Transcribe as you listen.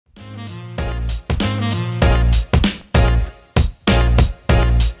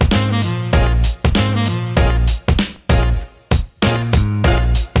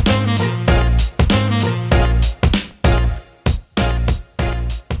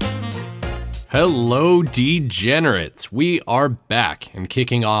Hello, Degenerates! We are back and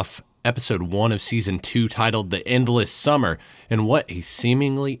kicking off episode 1 of season 2 titled The Endless Summer, and what a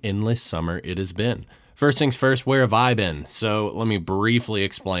seemingly endless summer it has been. First things first, where have I been? So let me briefly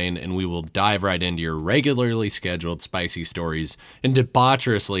explain and we will dive right into your regularly scheduled spicy stories and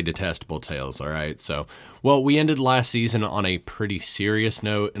debaucherously detestable tales, alright? So, well, we ended last season on a pretty serious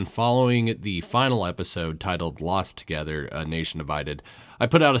note, and following the final episode titled Lost Together, A Nation Divided, I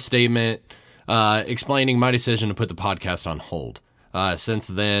put out a statement explaining my decision to put the podcast on hold. Since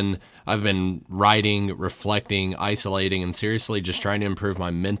then, I've been writing, reflecting, isolating, and seriously just trying to improve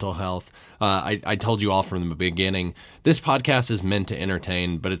my mental health. I told you all from the beginning, this podcast is meant to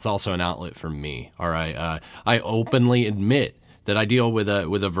entertain, but it's also an outlet for me, all right? I openly admit that I deal with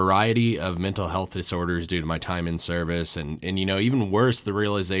a variety of mental health disorders due to my time in service, and you know, even worse, the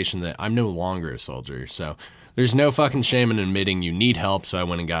realization that I'm no longer a soldier. So there's no fucking shame in admitting you need help, so I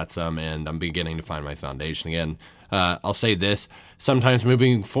went and got some, and I'm beginning to find my foundation again. I'll say this, sometimes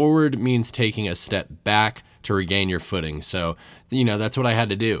moving forward means taking a step back to regain your footing. So, you know, that's what I had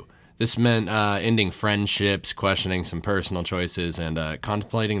to do. This meant ending friendships, questioning some personal choices, and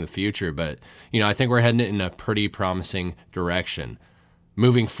contemplating the future. But, you know, I think we're heading in a pretty promising direction.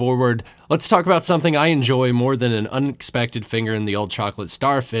 Moving forward, let's talk about something I enjoy more than an unexpected finger in the old chocolate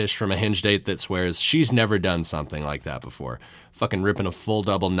starfish from a Hinge date that swears she's never done something like that before. Fucking ripping a full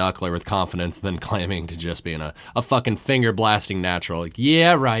double knuckler with confidence, then claiming to just being a fucking finger blasting natural. Like,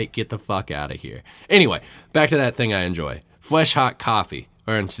 yeah, right, get the fuck out of here. Anyway, back to that thing I enjoy. Fresh hot coffee,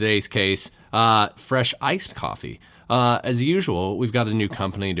 or in today's case, fresh iced coffee. As usual, we've got a new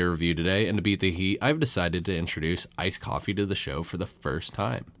company to review today, and to beat the heat, I've decided to introduce iced coffee to the show for the first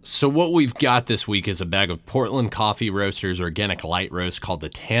time. So what we've got this week is a bag of Portland Coffee Roasters organic light roast called the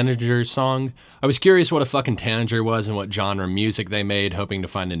Tanager Song. I was curious what a fucking tanager was and what genre music they made, hoping to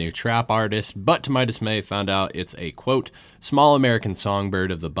find a new trap artist, but to my dismay found out it's a, quote, small American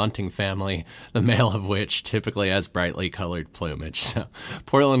songbird of the bunting family, the male of which typically has brightly colored plumage. So,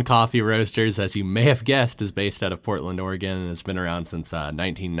 Portland Coffee Roasters, as you may have guessed, is based out of Portland, Oregon, and has been around since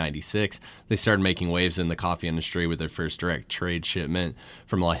 1996. They started making waves in the coffee industry with their first direct trade shipment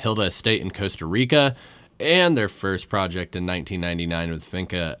from La Hilda Estate in Costa Rica, and their first project in 1999 with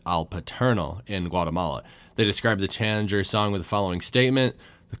Finca Al Paternal in Guatemala. They described the Tanager Song with the following statement: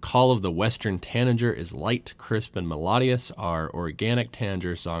 "The call of the Western Tanager is light, crisp, and melodious. Our organic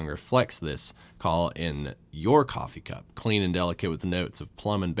Tanager Song reflects this call in your coffee cup. Clean and delicate with the notes of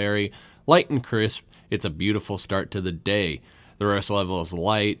plum and berry, light and crisp. It's a beautiful start to the day. The roast level is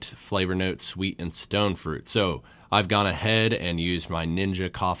light, flavor notes sweet and stone fruit." So I've gone ahead and used my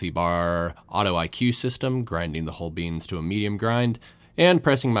Ninja Coffee Bar Auto IQ system, grinding the whole beans to a medium grind, and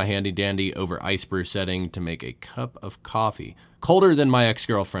pressing my handy dandy over ice brew setting to make a cup of coffee, colder than my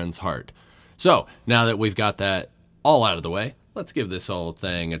ex-girlfriend's heart. So now that we've got that all out of the way, let's give this old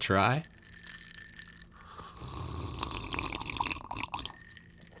thing a try.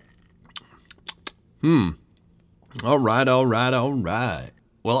 All right.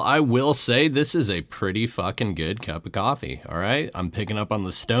 Well, I will say this is a pretty fucking good cup of coffee, all right? I'm picking up on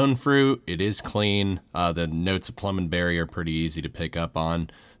the stone fruit. It is clean. The notes of plum and berry are pretty easy to pick up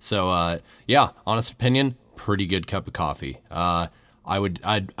on. So, yeah, honest opinion, pretty good cup of coffee.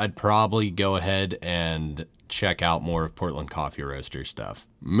 I'd probably go ahead and check out more of Portland Coffee Roaster stuff.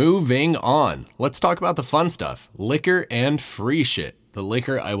 Moving on, let's talk about the fun stuff, liquor and free shit. The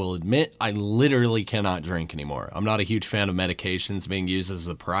liquor, I will admit, I literally cannot drink anymore. I'm not a huge fan of medications being used as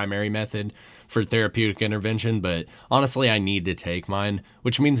the primary method for therapeutic intervention, but honestly, I need to take mine,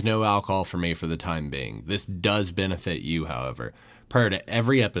 which means no alcohol for me for the time being. This does benefit you, however. Prior to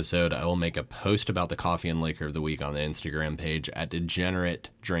every episode, I will make a post about the coffee and liquor of the week on the Instagram page at Degenerate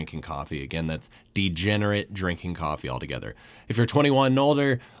Drinking Coffee. Again, that's Degenerate Drinking Coffee altogether. If you're 21 and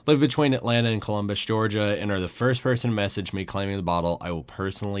older, live between Atlanta and Columbus, Georgia, and are the first person to message me claiming the bottle, I will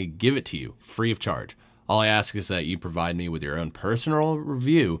personally give it to you, free of charge. All I ask is that you provide me with your own personal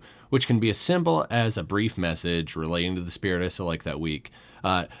review, which can be as simple as a brief message relating to the spirit I select that week.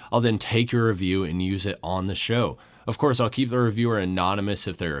 I'll then take your review and use it on the show. Of course, I'll keep the reviewer anonymous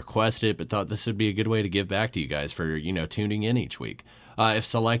if they request it, but thought this would be a good way to give back to you guys for, tuning in each week. If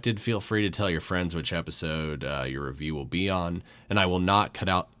selected, feel free to tell your friends which episode your review will be on, and I will not cut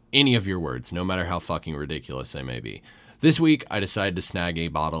out any of your words, no matter how fucking ridiculous they may be. This week, I decided to snag a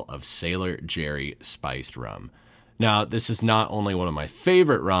bottle of Sailor Jerry spiced rum. Now, this is not only one of my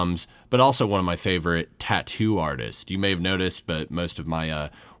favorite rums, but also one of my favorite tattoo artists. You may have noticed, but most of my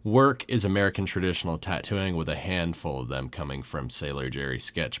work is American traditional tattooing, with a handful of them coming from Sailor Jerry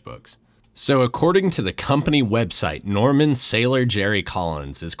sketchbooks. So according to the company website, Norman Sailor Jerry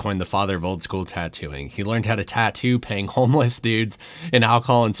Collins is coined the father of old school tattooing. He learned how to tattoo paying homeless dudes in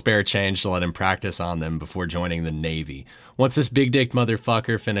alcohol and spare change to let him practice on them before joining the Navy. Once this big dick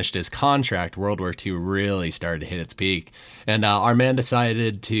motherfucker finished his contract, World War II really started to hit its peak. And our man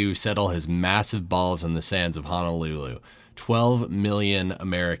decided to settle his massive balls in the sands of Honolulu. 12 million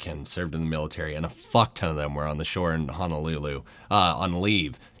Americans served in the military, and a fuck ton of them were on the shore in Honolulu on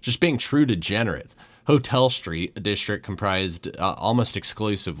leave, just being true degenerates. Hotel Street, a district comprised almost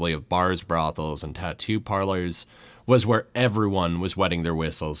exclusively of bars, brothels, and tattoo parlors, was where everyone was wetting their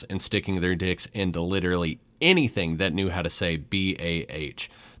whistles and sticking their dicks into literally anything that knew how to say B-A-H.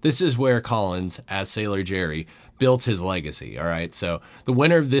 This is where Collins, as Sailor Jerry, built his legacy, all right? So the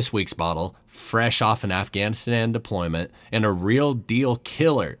winner of this week's bottle, fresh off an Afghanistan deployment and a real deal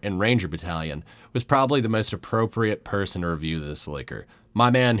killer in Ranger Battalion, was probably the most appropriate person to review this liquor. My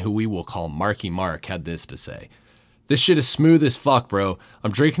man, who we will call Marky Mark, had this to say. This shit is smooth as fuck, bro.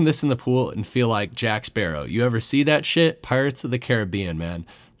 I'm drinking this in the pool and feel like Jack Sparrow. You ever see that shit? Pirates of the Caribbean, man.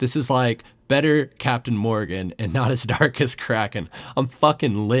 This is like better Captain Morgan and not as dark as Kraken. I'm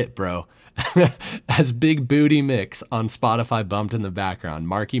fucking lit, bro. As Big Booty Mix on Spotify bumped in the background,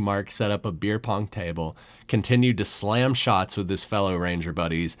 Marky Mark set up a beer pong table, continued to slam shots with his fellow Ranger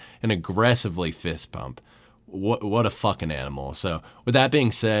buddies, and aggressively fist bump. What a fucking animal. So with that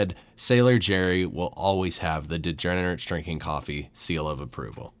being said, Sailor Jerry will always have the Degenerates Drinking Coffee seal of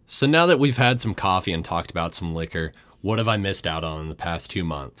approval. So now that we've had some coffee and talked about some liquor, what have I missed out on in the past 2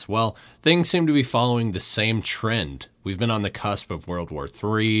 months? Well, things seem to be following the same trend. We've been on the cusp of World War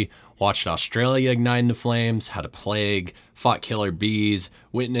III, watched Australia ignite into flames, had a plague, fought killer bees,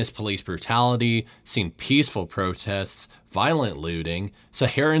 witnessed police brutality, seen peaceful protests, violent looting,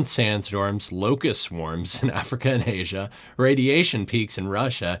 Saharan sandstorms, locust swarms in Africa and Asia, radiation peaks in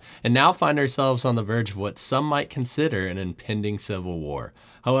Russia, and now find ourselves on the verge of what some might consider an impending civil war.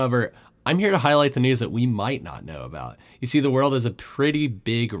 However, I'm here to highlight the news that we might not know about. You see, the world is a pretty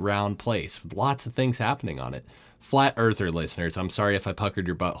big round place with lots of things happening on it. Flat earther listeners, I'm sorry if I puckered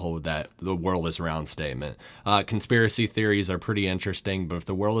your butthole with that the world is round statement. Conspiracy theories are pretty interesting, but if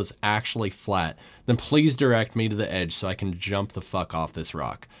the world is actually flat, then please direct me to the edge so I can jump the fuck off this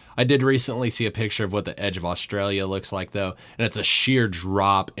rock. I did recently see a picture of what the edge of Australia looks like, though, and it's a sheer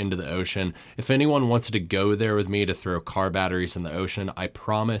drop into the ocean. If anyone wants to go there with me to throw car batteries in the ocean, I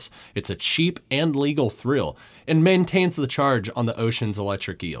promise it's a cheap and legal thrill and maintains the charge on the ocean's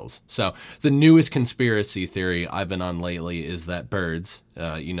electric eels. So the newest conspiracy theory I've been on lately is that birds,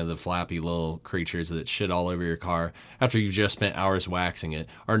 the flappy little creatures that shit all over your car after you've just spent hours waxing it,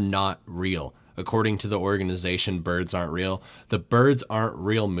 are not real. According to the organization Birds Aren't Real, the Birds Aren't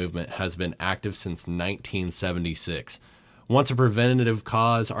Real movement has been active since 1976. Once a preventative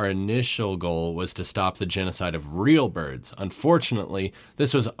cause, our initial goal was to stop the genocide of real birds. Unfortunately,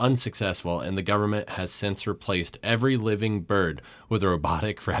 this was unsuccessful, and the government has since replaced every living bird with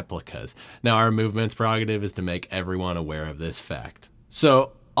robotic replicas. Now, our movement's prerogative is to make everyone aware of this fact.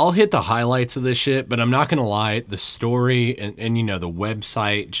 So, I'll hit the highlights of this shit, but I'm not going to lie, the story and the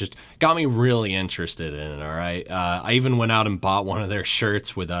website just got me really interested in it, all right? I even went out and bought one of their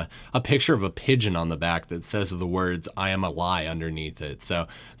shirts with a picture of a pigeon on the back that says the words, "I am a lie" underneath it. So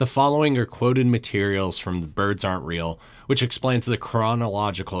the following are quoted materials from the Birds Aren't Real, which explains the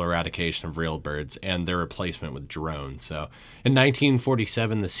chronological eradication of real birds and their replacement with drones. So in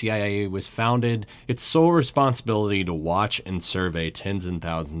 1947, the CIA was founded. Its sole responsibility to watch and survey tens and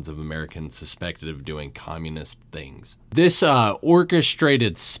thousands of Americans suspected of doing communist things. This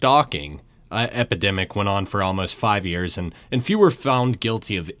orchestrated stalking epidemic went on for almost 5 years, and few were found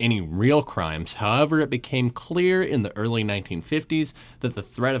guilty of any real crimes. However, it became clear in the early 1950s that the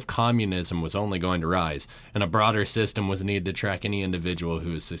threat of communism was only going to rise, and a broader system was needed to track any individual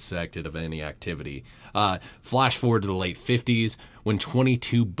who was suspected of any activity. Flash forward to the late 50s, when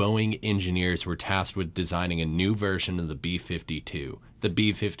 22 Boeing engineers were tasked with designing a new version of the B-52, the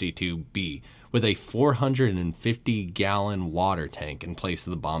B-52B, with a 450-gallon water tank in place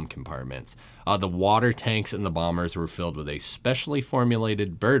of the bomb compartments. The water tanks in the bombers were filled with a specially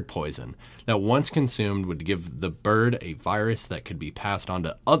formulated bird poison that once consumed would give the bird a virus that could be passed on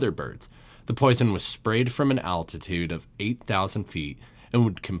to other birds. The poison was sprayed from an altitude of 8,000 feet and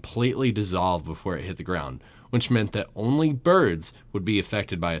would completely dissolve before it hit the ground, which meant that only birds would be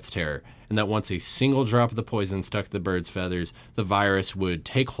affected by its terror, and that once a single drop of the poison stuck to the bird's feathers, the virus would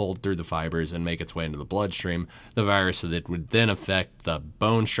take hold through the fibers and make its way into the bloodstream, the virus that would then affect the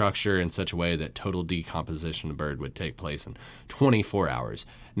bone structure in such a way that total decomposition of the bird would take place in 24 hours.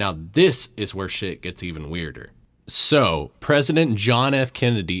 Now, this is where shit gets even weirder. So, President John F.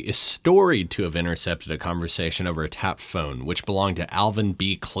 Kennedy is storied to have intercepted a conversation over a tapped phone, which belonged to Alvin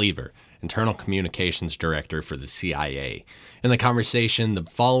B. Cleaver, internal communications director for the CIA. In the conversation, the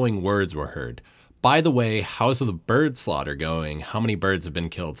following words were heard. By the way, how's the bird slaughter going? How many birds have been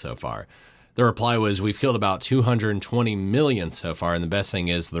killed so far? The reply was, we've killed about 220 million so far, and the best thing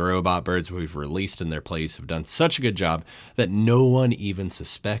is the robot birds we've released in their place have done such a good job that no one even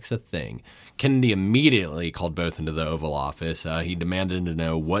suspects a thing. Kennedy immediately called both into the Oval Office. He demanded to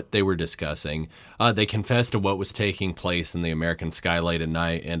know what they were discussing. They confessed to what was taking place in the American sky late at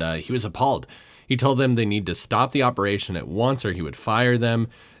night, and he was appalled. He told them they need to stop the operation at once or he would fire them.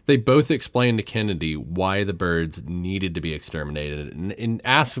 They both explained to Kennedy why the birds needed to be exterminated and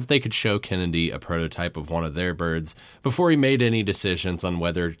asked if they could show Kennedy a prototype of one of their birds before he made any decisions on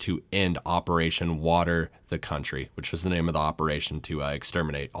whether to end Operation Water the Country, which was the name of the operation to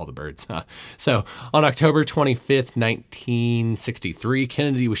exterminate all the birds. So on October 25th, 1963,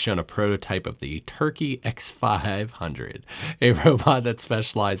 Kennedy was shown a prototype of the Turkey X500, a robot that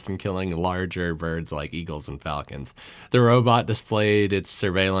specialized in killing larger birds like eagles and falcons. The robot displayed its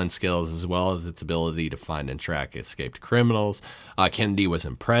surveillance skills as well as its ability to find and track escaped criminals. Kennedy was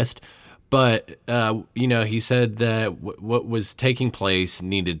impressed. But, he said that what was taking place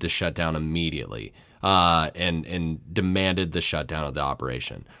needed to shut down immediately and demanded the shutdown of the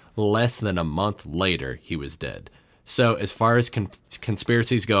operation. Less than a month later, he was dead. So as far as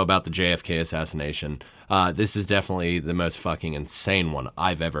conspiracies go about the JFK assassination, this is definitely the most fucking insane one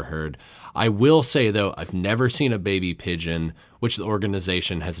I've ever heard. I will say, though, I've never seen a baby pigeon, which the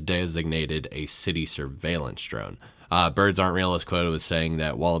organization has designated a city surveillance drone. Birds Aren't Real is quoted as saying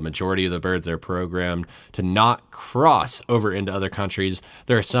that while a majority of the birds are programmed to not cross over into other countries,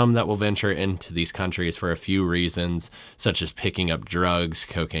 there are some that will venture into these countries for a few reasons, such as picking up drugs,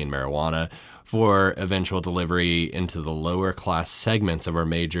 cocaine, marijuana, for eventual delivery into the lower class segments of our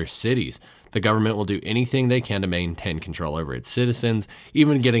major cities. The government will do anything they can to maintain control over its citizens,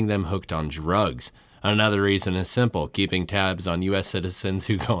 even getting them hooked on drugs. Another reason is simple, keeping tabs on U.S. citizens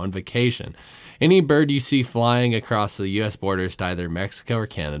who go on vacation. Any bird you see flying across the U.S. borders to either Mexico or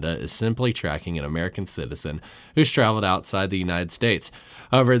Canada is simply tracking an American citizen who's traveled outside the United States.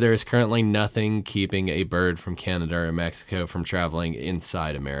 However, there is currently nothing keeping a bird from Canada or Mexico from traveling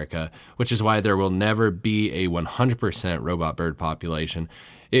inside America, which is why there will never be a 100% robot bird population.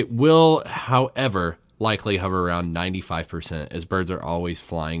 It will, however, likely hover around 95% as birds are always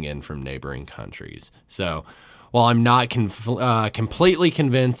flying in from neighboring countries. So while I'm not completely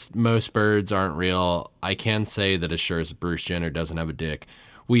convinced most birds aren't real, I can say that as sure as Bruce Jenner doesn't have a dick,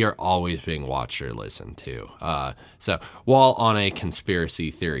 we are always being watched or listened to. So while on a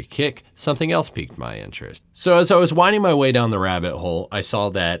conspiracy theory kick, something else piqued my interest. So as I was winding my way down the rabbit hole, I saw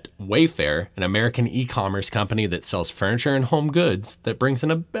that Wayfair, an American e-commerce company that sells furniture and home goods that brings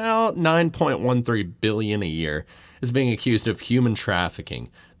in about $9.13 billion a year, is being accused of human trafficking.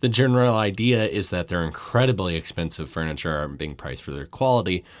 The general idea is that their incredibly expensive furniture aren't being priced for their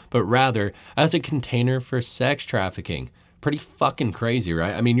quality, but rather as a container for sex trafficking. Pretty fucking crazy,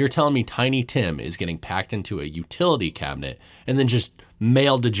 right? I mean, you're telling me Tiny Tim is getting packed into a utility cabinet and then just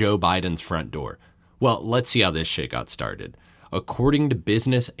mailed to Joe Biden's front door. Well, let's see how this shit got started. According to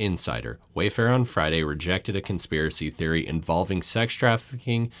Business Insider, Wayfair on Friday rejected a conspiracy theory involving sex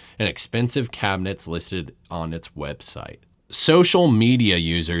trafficking and expensive cabinets listed on its website. Social media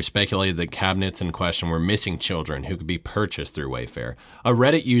users speculated that cabinets in question were missing children who could be purchased through Wayfair. A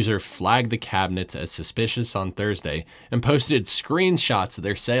Reddit user flagged the cabinets as suspicious on Thursday and posted screenshots of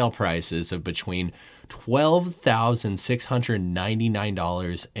their sale prices of between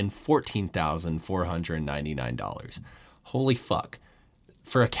 $12,699 and $14,499. Holy fuck.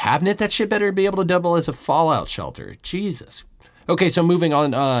 For a cabinet, that shit better be able to double as a fallout shelter. Jesus. Okay, so moving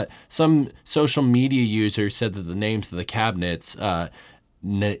on, some social media users said that the names of the cabinets, Neria,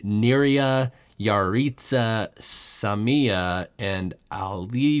 Yaritza, Samia, and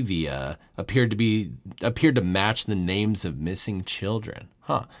Olivia, appeared to match the names of missing children.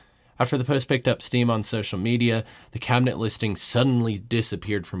 After the post picked up steam on social media, the cabinet listing suddenly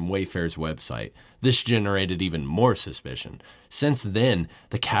disappeared from Wayfair's website. This generated even more suspicion. Since then,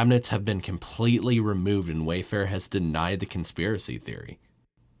 the cabinets have been completely removed and Wayfair has denied the conspiracy theory.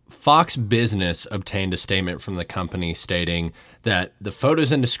 Fox Business obtained a statement from the company stating that the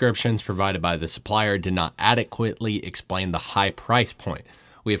photos and descriptions provided by the supplier did not adequately explain the high price point.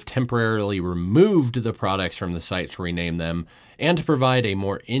 We have temporarily removed the products from the site to rename them and to provide a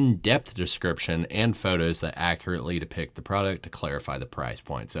more in-depth description and photos that accurately depict the product to clarify the price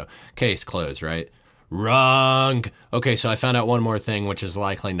point. So, case closed, right? Wrong. Okay, so I found out one more thing, which is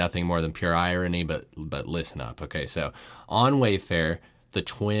likely nothing more than pure irony, but listen up. Okay, so on Wayfair, the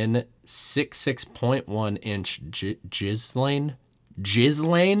twin 6.1 inch Ghislaine?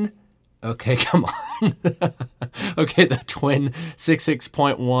 Okay, come on. Okay, the twin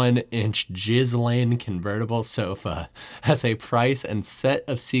 6.1 inch Ghislaine convertible sofa has a price and set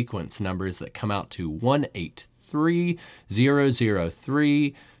of sequence numbers that come out to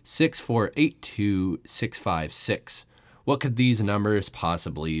 183,003,6482,656. What could these numbers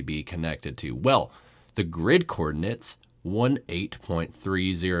possibly be connected to? Well, the grid coordinates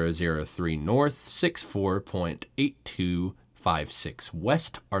 18.3003 north, 64.8256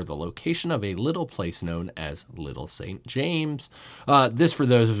 west are the location of a little place known as Little St. James. This, for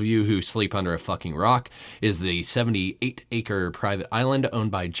those of you who sleep under a fucking rock, is the 78-acre private island owned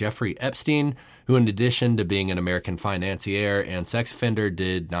by Jeffrey Epstein, who, in addition to being an American financier and sex offender,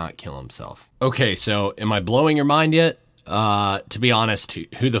 did not kill himself. Okay, so am I blowing your mind yet? To be honest,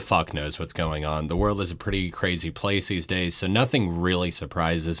 who the fuck knows what's going on? The world is a pretty crazy place these days, so nothing really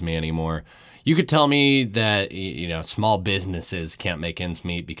surprises me anymore. You could tell me that, small businesses can't make ends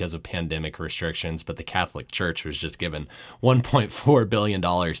meet because of pandemic restrictions, but the Catholic Church was just given $1.4 billion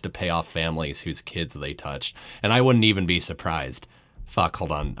to pay off families whose kids they touched, and I wouldn't even be surprised. Fuck,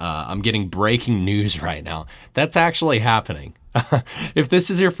 hold on. I'm getting breaking news right now. That's actually happening. If this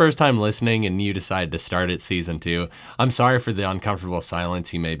is your first time listening and you decided to start at season 2, I'm sorry for the uncomfortable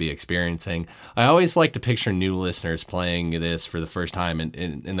silence you may be experiencing. I always like to picture new listeners playing this for the first time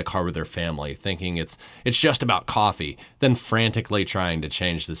in the car with their family, thinking it's just about coffee, then frantically trying to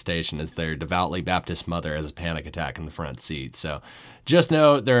change the station as their devoutly Baptist mother has a panic attack in the front seat. So just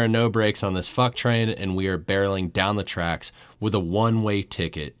know there are no brakes on this fuck train, and we are barreling down the tracks with a one-way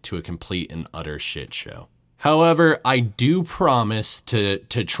ticket to a complete and utter shit show. However, I do promise to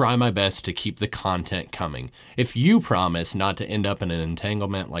try my best to keep the content coming. If you promise not to end up in an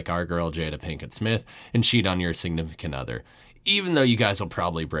entanglement like our girl Jada Pinkett Smith and cheat on your significant other, even though you guys will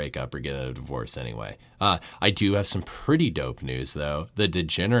probably break up or get a divorce anyway. I do have some pretty dope news, though. The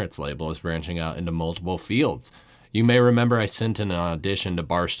Degenerates label is branching out into multiple fields. You may remember I sent in an audition to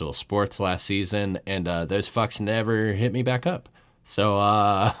Barstool Sports last season, and those fucks never hit me back up. So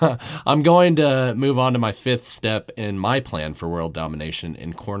I'm going to move on to my 5th step in my plan for world domination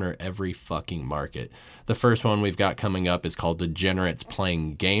and corner every fucking market. The first one we've got coming up is called Degenerates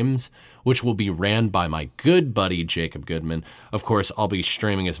Playing Games, which will be ran by my good buddy Jacob Goodman. Of course, I'll be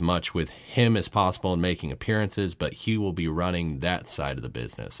streaming as much with him as possible and making appearances, but he will be running that side of the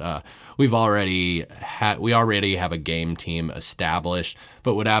business. We already have a game team established,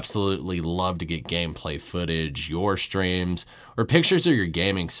 but would absolutely love to get gameplay footage, your streams, or pictures of your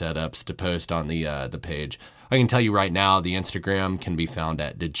gaming setups to post on the page. I can tell you right now, the Instagram can be found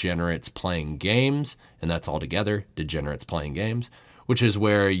at Degenerates Playing Games, and that's all together, Degenerates Playing Games, which is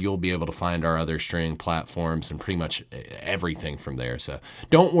where you'll be able to find our other streaming platforms and pretty much everything from there. So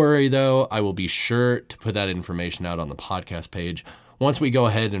don't worry, though. I will be sure to put that information out on the podcast page once we go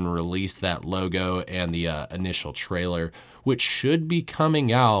ahead and release that logo and the initial trailer, which should be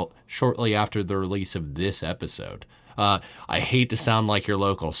coming out shortly after the release of this episode. I hate to sound like your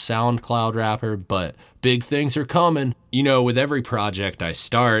local SoundCloud rapper, but big things are coming. With every project I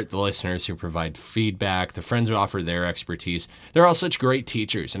start, the listeners who provide feedback, the friends who offer their expertise, they're all such great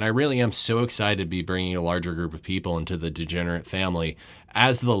teachers, and I really am so excited to be bringing a larger group of people into the Degenerate family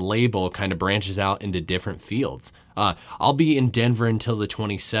as the label kind of branches out into different fields. I'll be in Denver until the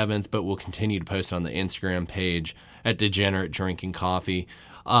 27th, but we'll continue to post on the Instagram page at Degenerate Drinking Coffee.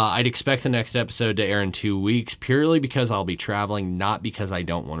 I'd expect the next episode to air in 2 weeks, purely because I'll be traveling, not because I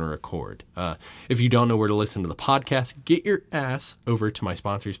don't want to record. If you don't know where to listen to the podcast, get your ass over to my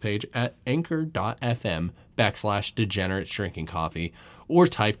sponsors page at anchor.fm/Degenerates Drinking Coffee, or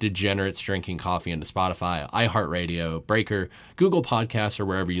type Degenerates Drinking Coffee into Spotify, iHeartRadio, Breaker, Google Podcasts, or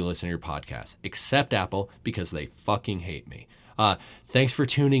wherever you listen to your podcasts, except Apple, because they fucking hate me. Thanks for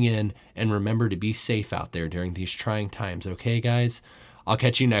tuning in, and remember to be safe out there during these trying times, okay, guys? I'll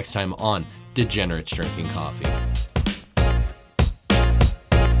catch you next time on Degenerates Drinking Coffee.